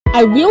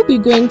I will be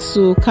going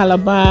to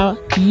Calabar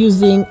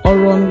using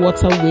Oron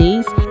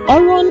waterways.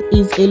 Oron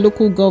is a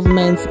local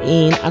government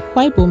in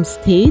Akwa Ibom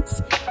State.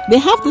 They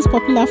have this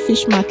popular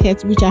fish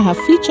market which I have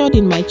featured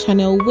in my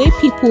channel where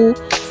people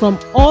from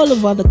all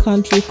over the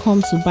country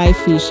come to buy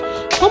fish.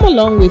 Come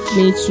along with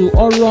me to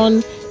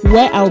Oron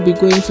where I'll be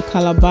going to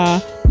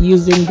Calabar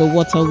using the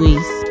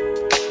waterways.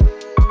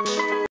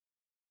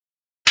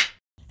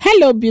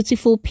 Hello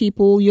beautiful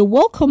people, you're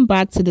welcome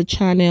back to the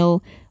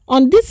channel.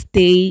 On this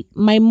day,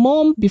 my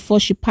mom, before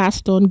she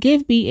passed on,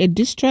 gave me a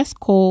distress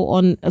call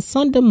on a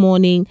Sunday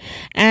morning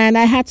and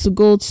I had to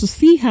go to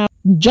see her.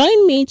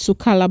 Join me to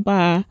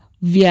Calabar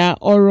via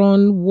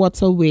Oron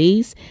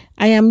waterways.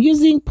 I am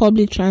using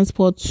public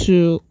transport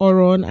to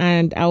Oron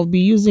and I'll be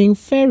using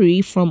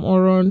ferry from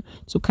Oron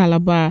to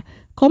Calabar.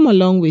 Come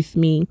along with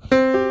me.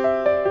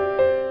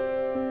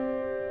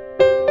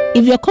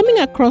 If you're coming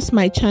across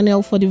my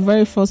channel for the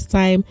very first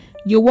time,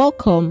 you're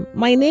welcome.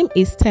 My name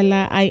is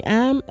Stella. I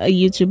am a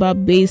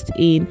YouTuber based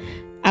in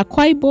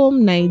Akwa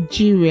Ibom,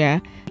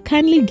 Nigeria.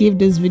 Kindly give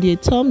this video a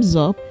thumbs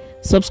up,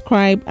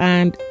 subscribe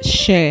and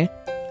share.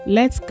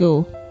 Let's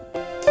go.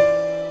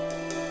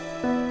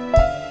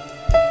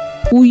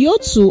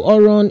 Uyo to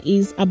Oron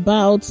is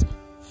about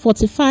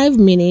 45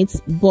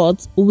 minutes,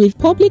 but with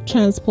public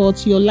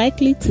transport you're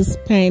likely to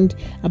spend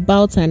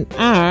about an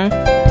hour.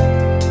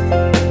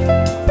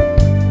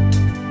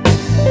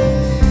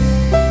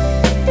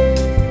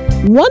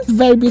 One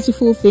very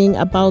beautiful thing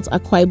about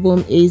Akwa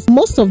Ibom is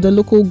most of the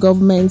local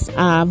governments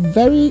are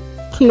very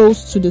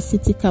close to the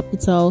city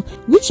capital,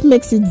 which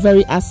makes it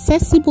very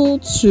accessible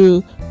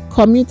to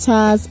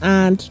commuters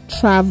and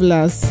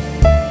travelers.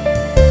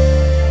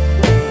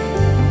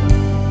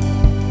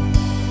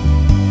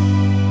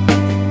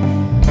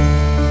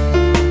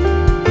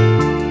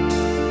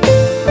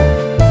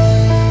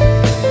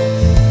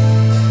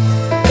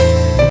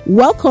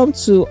 Welcome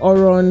to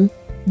Oron.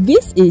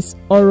 This is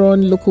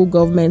Oron local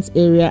government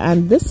area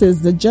and this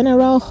is the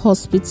general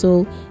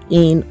hospital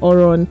in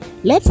Oron.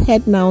 Let's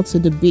head now to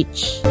the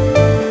beach.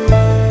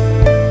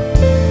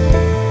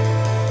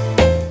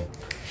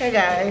 Hey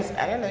guys,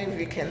 I don't know if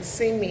you can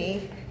see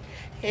me.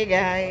 Hey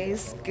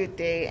guys, good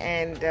day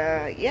and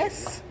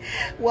yes,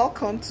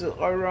 welcome to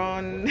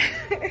Oron.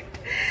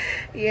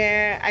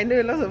 Yeah, I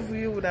know a lot of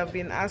you would have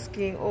been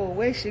asking, oh,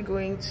 where is she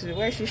going to?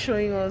 Where is she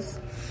showing us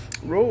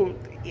road?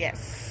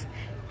 Yes.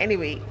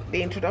 Anyway,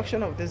 the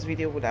introduction of this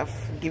video would have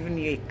given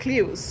you a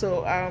clue.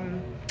 So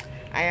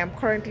I am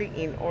currently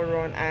in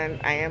Oron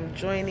and I am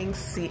joining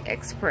Sea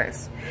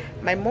Express.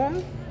 My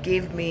mom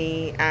gave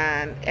me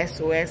an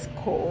SOS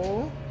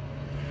call.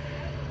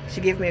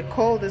 She gave me a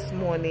call this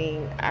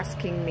morning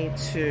asking me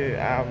to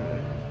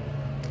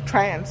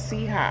try and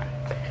see her.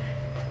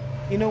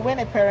 You know, when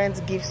a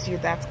parent gives you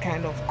that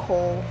kind of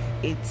call,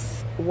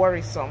 it's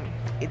worrisome,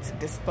 it's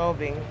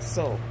disturbing.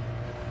 So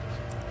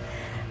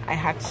I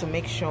had to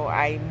make sure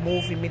I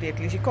move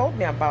immediately. She called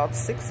me about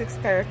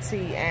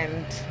 6:30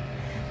 and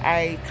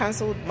I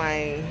cancelled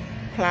my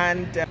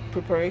planned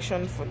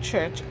preparation for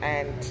church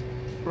and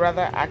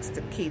rather asked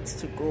the kids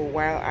to go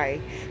while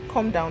I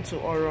come down to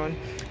Oron.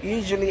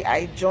 Usually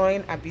I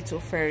join Abito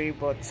Ferry,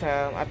 but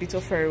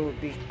Abito Ferry will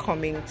be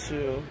coming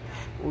to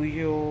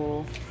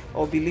Uyo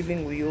or be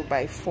leaving Uyo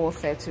by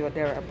 4:30 or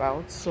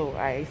thereabouts. So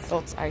I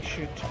thought I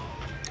should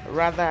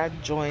rather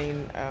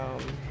join,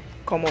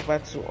 come over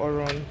to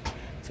Oron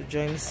to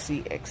join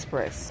Sea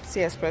Express.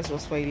 Sea Express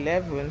was for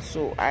 11,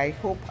 so I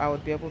hope I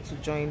would be able to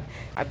join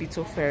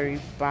Abito Ferry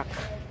back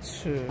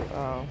to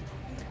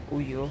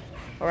Uyo.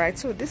 Alright,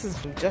 so this is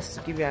just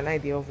to give you an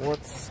idea of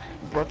what's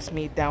brought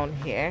me down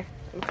here.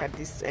 Look at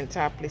this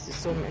entire place, is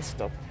so messed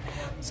up.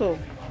 So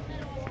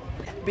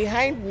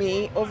behind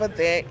me over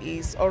there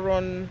is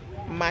Oron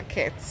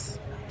Market.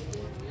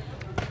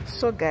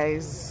 So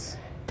guys,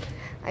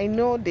 I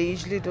know they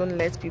usually don't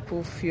let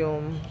people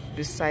film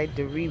beside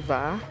the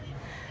river.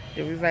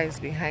 The river is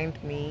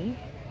behind me.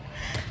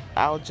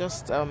 I'll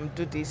just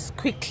do this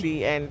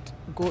quickly and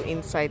go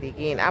inside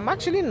again. I'm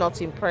actually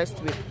not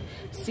impressed with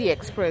Sea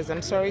Express.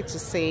 I'm sorry to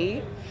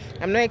say,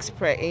 I'm not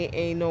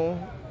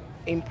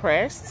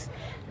impressed.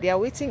 Their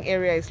waiting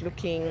area is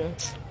looking.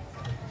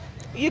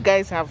 You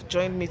guys have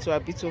joined me to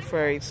Abito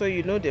Ferry, so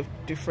you know the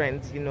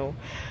difference, you know.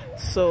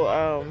 So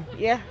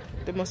yeah,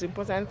 the most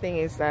important thing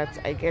is that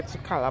I get to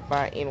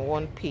Calabar in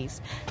one piece.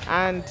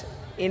 And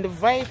in the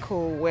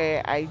vehicle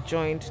where I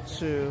joined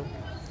to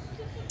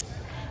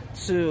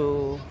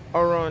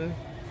Oron,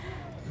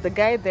 the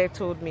guy there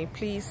told me,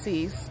 please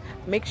sis,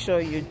 make sure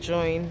you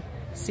join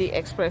Sea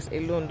Express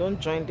alone, don't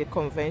join the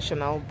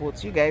conventional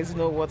boats. You guys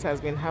know what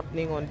has been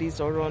happening on these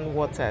Oron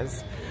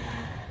waters,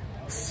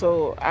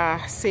 so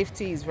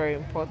safety is very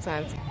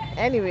important.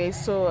 Anyway,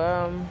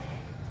 so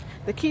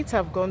the kids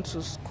have gone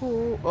to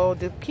school, or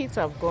the kids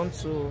have gone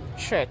to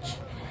church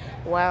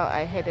while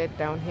I headed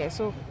down here.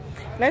 So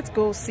let's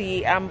go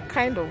see. I'm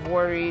kind of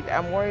worried.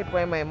 I'm worried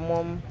why my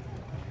mom,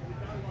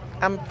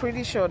 I'm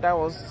pretty sure that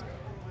was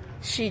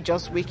she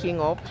just waking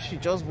up. She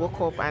just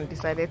woke up and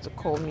decided to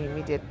call me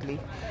immediately.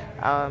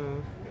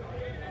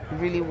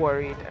 Really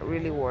worried,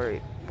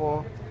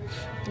 but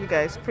you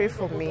guys pray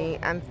for me,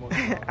 and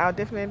I'll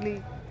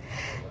definitely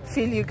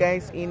fill you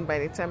guys in by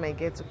the time I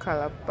get to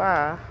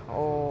Calabar,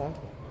 or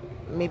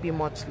maybe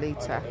much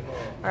later.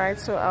 All right,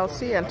 so I'll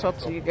see and talk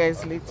to you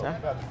guys later.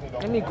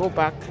 Let me go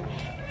back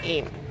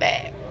in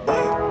there.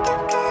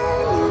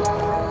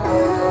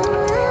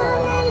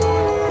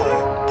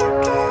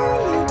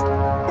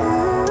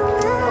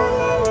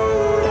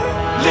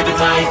 Living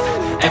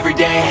life every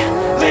day,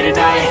 late at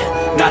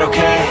night, not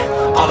okay.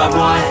 All I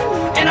want,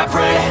 and I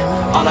pray,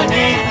 all I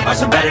need are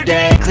some better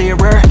days.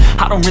 Clearer,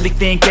 I don't really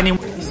think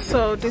anyone.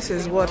 So this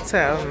is what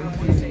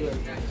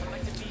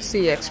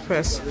Sea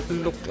Express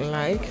looked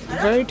like.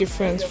 Very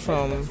different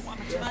from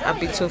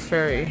Abito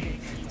Ferry.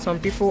 Some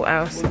people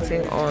are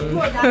sitting on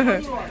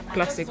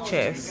plastic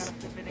chairs.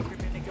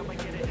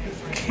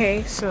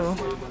 Okay, so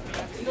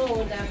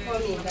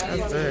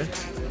as the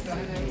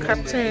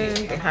captain,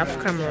 they have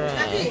camera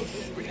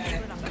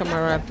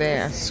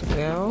there as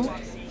well,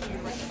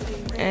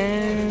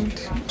 and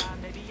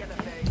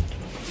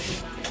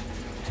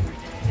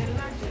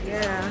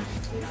yeah,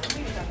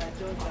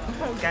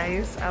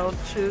 guys, I'll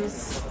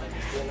choose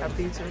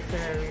Abito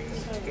Ferry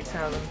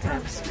 8,000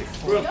 times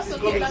before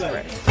Sea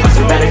Express.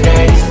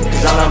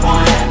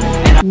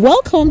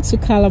 Welcome to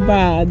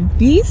Calabar.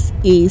 This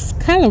is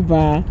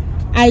Calabar.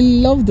 I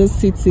love the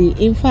city.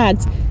 In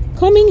fact,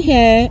 coming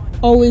here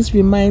always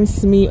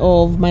reminds me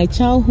of my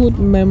childhood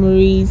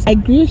memories. I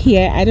grew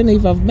here. I don't know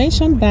if I've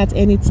mentioned that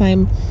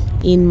anytime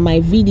in my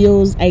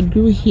videos. I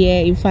grew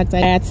here. In fact, I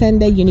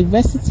attended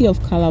University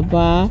of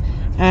Calabar,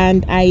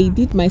 and I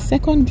did my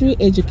secondary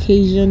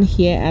education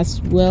here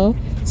as well.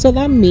 So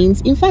that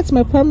means, in fact,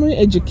 my primary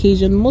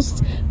education,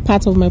 most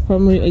part of my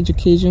primary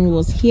education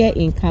was here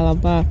in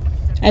Calabar.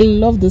 I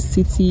love the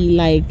city.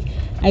 Like,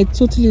 I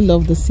totally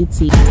love the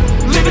city.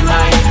 Living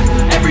life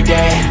every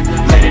day,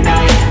 late at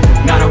night,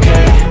 not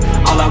okay.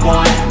 All I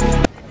want.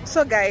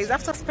 So guys,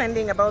 after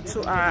spending about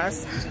 2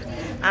 hours,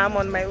 I'm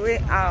on my way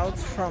out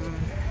from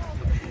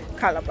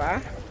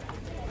Calabar.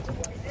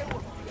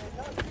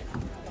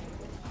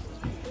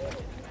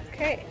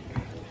 Okay,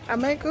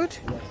 am I good?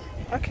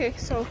 Okay,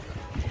 so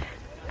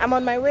I'm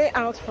on my way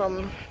out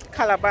from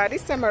Calabar.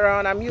 This time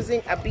around, I'm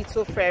using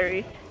Abito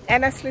Ferry.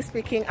 Honestly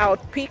speaking, I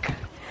would pick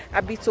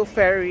Abito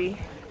Ferry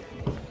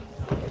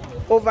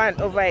over and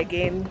over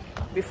again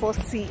before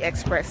Sea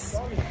Express.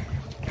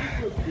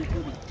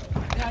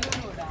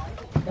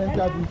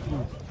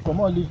 Come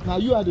on, leave. Now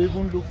you are the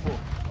even look for.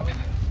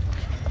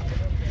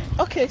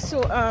 Okay,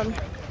 so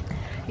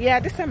yeah,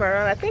 this time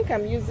around I think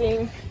I'm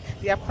using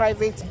their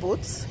private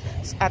boats,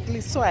 at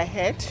least so I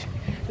heard.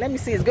 Let me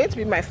see, it's going to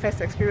be my first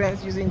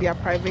experience using their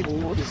private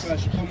boats.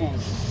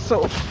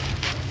 So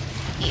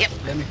yep.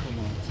 Let me come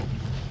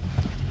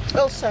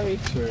out. Oh, sorry.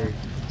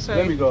 Sorry.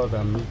 Let me go out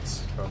and meet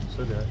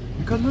so that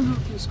you can look,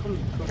 please come.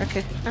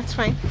 Okay, that's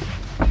fine.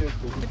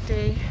 Good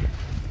day.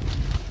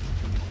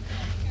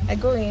 I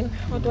go in.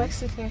 Or do I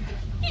sit here?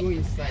 Go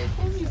inside.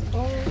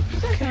 Oh,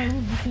 okay.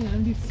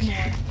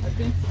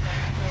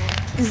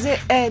 Is it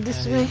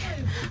this way?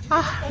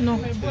 Ah, no.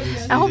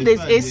 I hope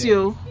there's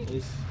ACO.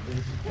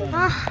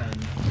 Ah,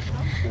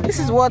 this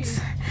is what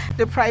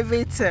the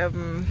private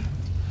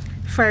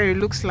ferry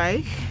looks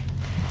like.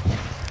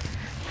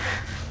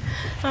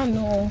 Oh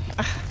no.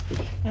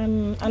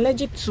 I'm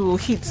allergic to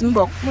heat. I'm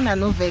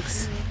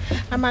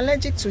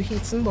allergic to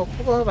heat. I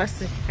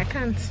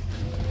can't.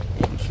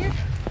 Here.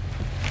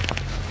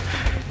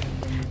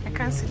 I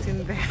can't sit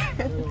in there.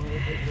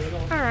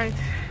 All right.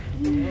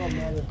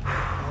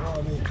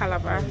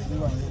 Calabar.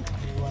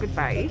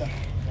 Goodbye.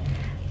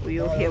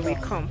 Here we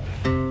come.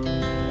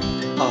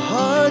 Our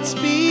hearts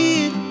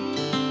beat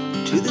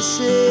to the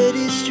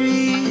city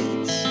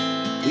streets.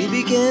 We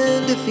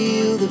began to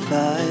feel the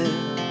fire.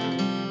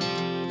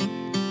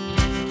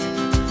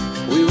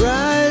 We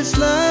rise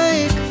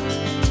like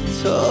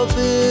tall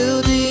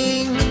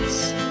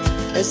buildings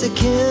as the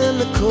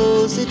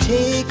chemicals, they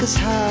take us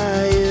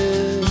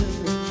higher.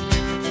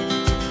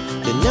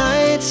 The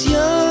night's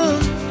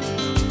young,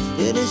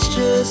 it has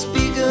just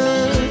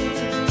begun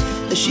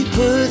as she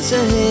puts her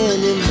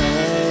hand in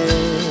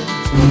mine.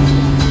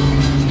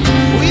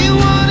 We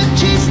wanna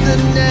chase the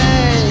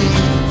night,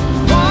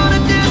 wanna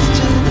dance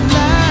to the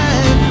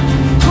light,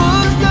 pull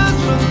the stars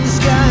from the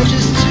sky,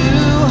 just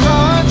two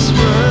hearts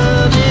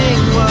running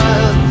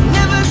wild.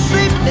 Never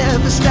sleep,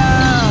 never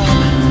stop,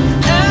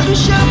 every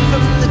shot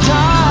from the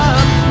top.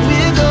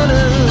 We're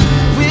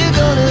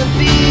gonna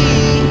be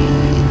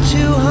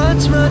two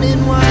hearts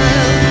running wild.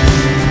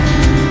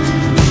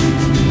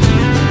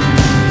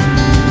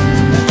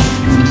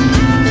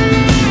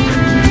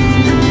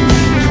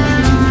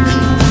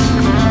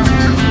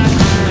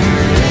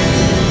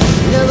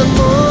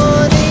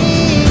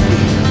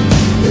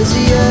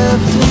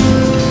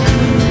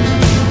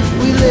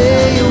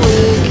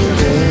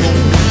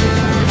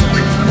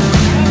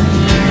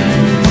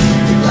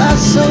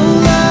 So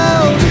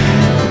loud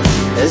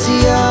as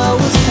the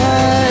hours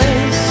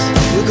pass,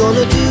 we're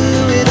gonna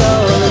do it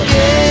all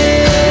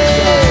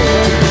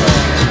again.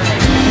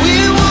 We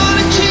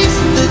wanna chase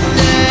the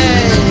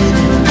night,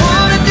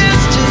 wanna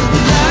dance to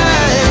the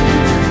light,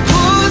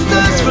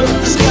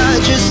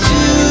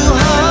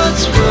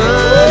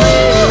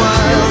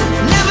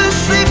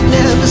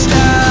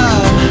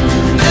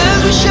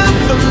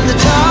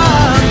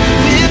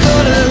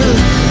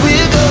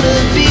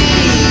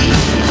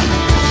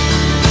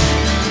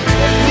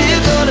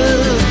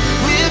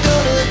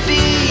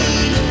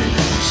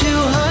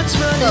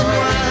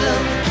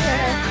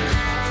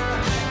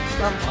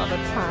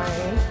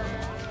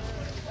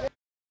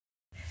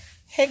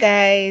 Hey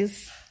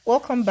guys,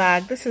 welcome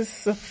back. This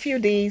is a few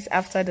days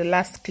after the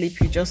last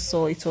clip you just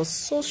saw. It was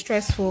so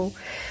stressful.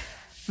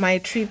 My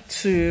trip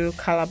to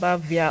Calabar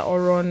via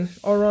Oron.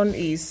 Oron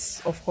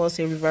is of course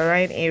a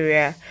riverine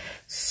area,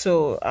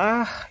 so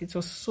it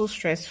was so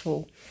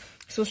stressful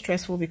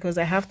because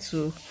I have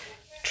to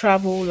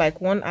travel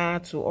like 1 hour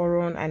to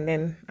Oron and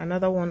then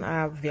another 1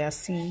 hour via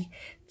sea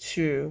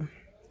to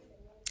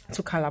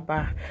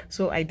Calabar.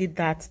 So I did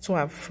that to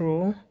and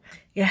fro.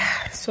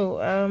 Yeah, so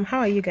how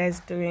are you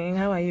guys doing?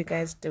 I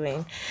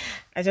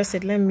just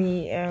said let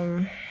me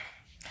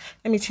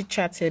chit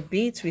chat a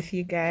bit with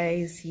you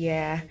guys.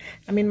 Yeah,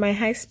 I'm in my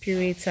high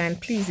spirits, and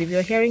please, if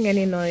you're hearing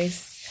any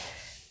noise,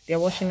 they're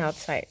washing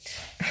outside.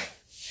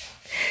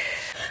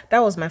 That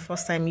was my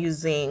first time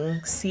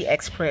using Sea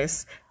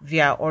Express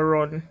via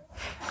Oron.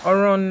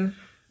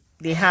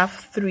 They have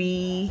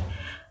three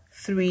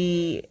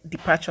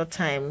departure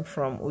time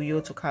from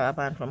Uyo to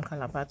Calabar and from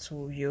Calabar to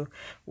Uyo,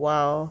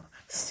 while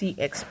Sea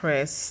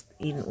Express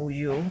in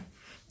Uyo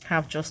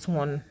have just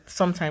one,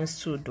 sometimes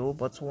two though,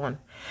 but one.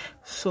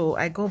 So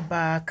I go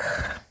back.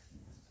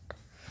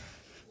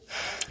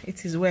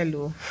 It is well,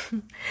 oh.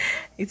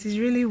 It is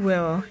really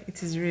well.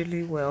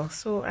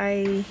 So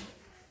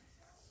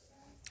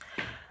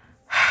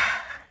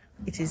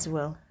it is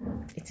well.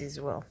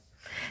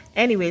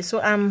 Anyway, so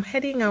I'm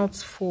heading out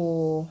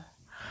for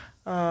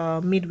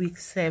midweek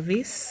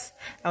service.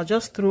 I'll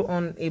just throw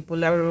on a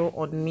bolero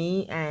on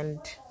me and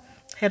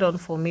head on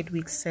for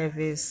midweek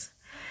service.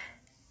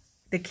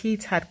 The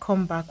kids had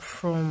come back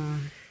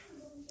from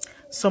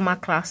summer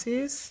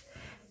classes.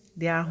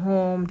 They are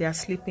home, they are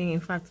sleeping. In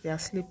fact, they are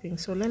sleeping.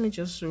 So let me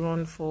just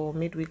run for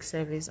midweek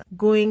service.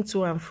 Going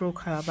to and fro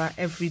Calabar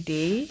every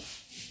day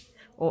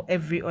or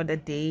every other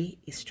day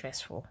is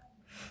stressful.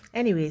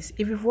 Anyways,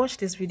 if you've watched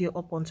this video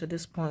up until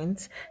this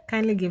point,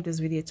 kindly give this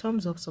video a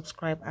thumbs up,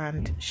 subscribe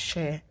and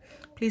share.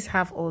 Please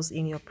have us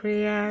in your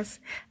prayers.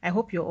 I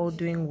hope you're all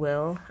doing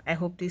well. I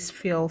hope this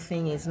fuel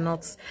thing is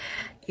not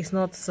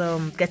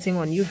getting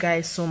on you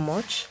guys so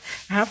much.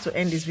 I have to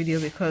end this video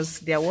because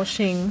they're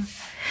washing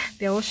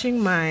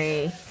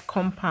my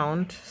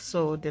compound,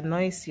 so the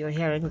noise you're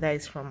hearing that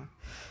is from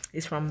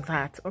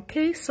that.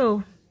 Okay,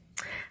 so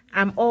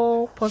I'm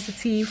all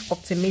positive,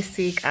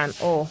 optimistic and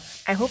all.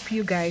 I hope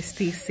you guys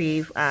stay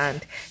safe,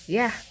 and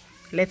yeah,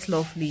 let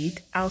love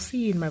lead. I'll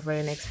see you in my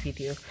very next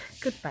video.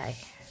 Goodbye.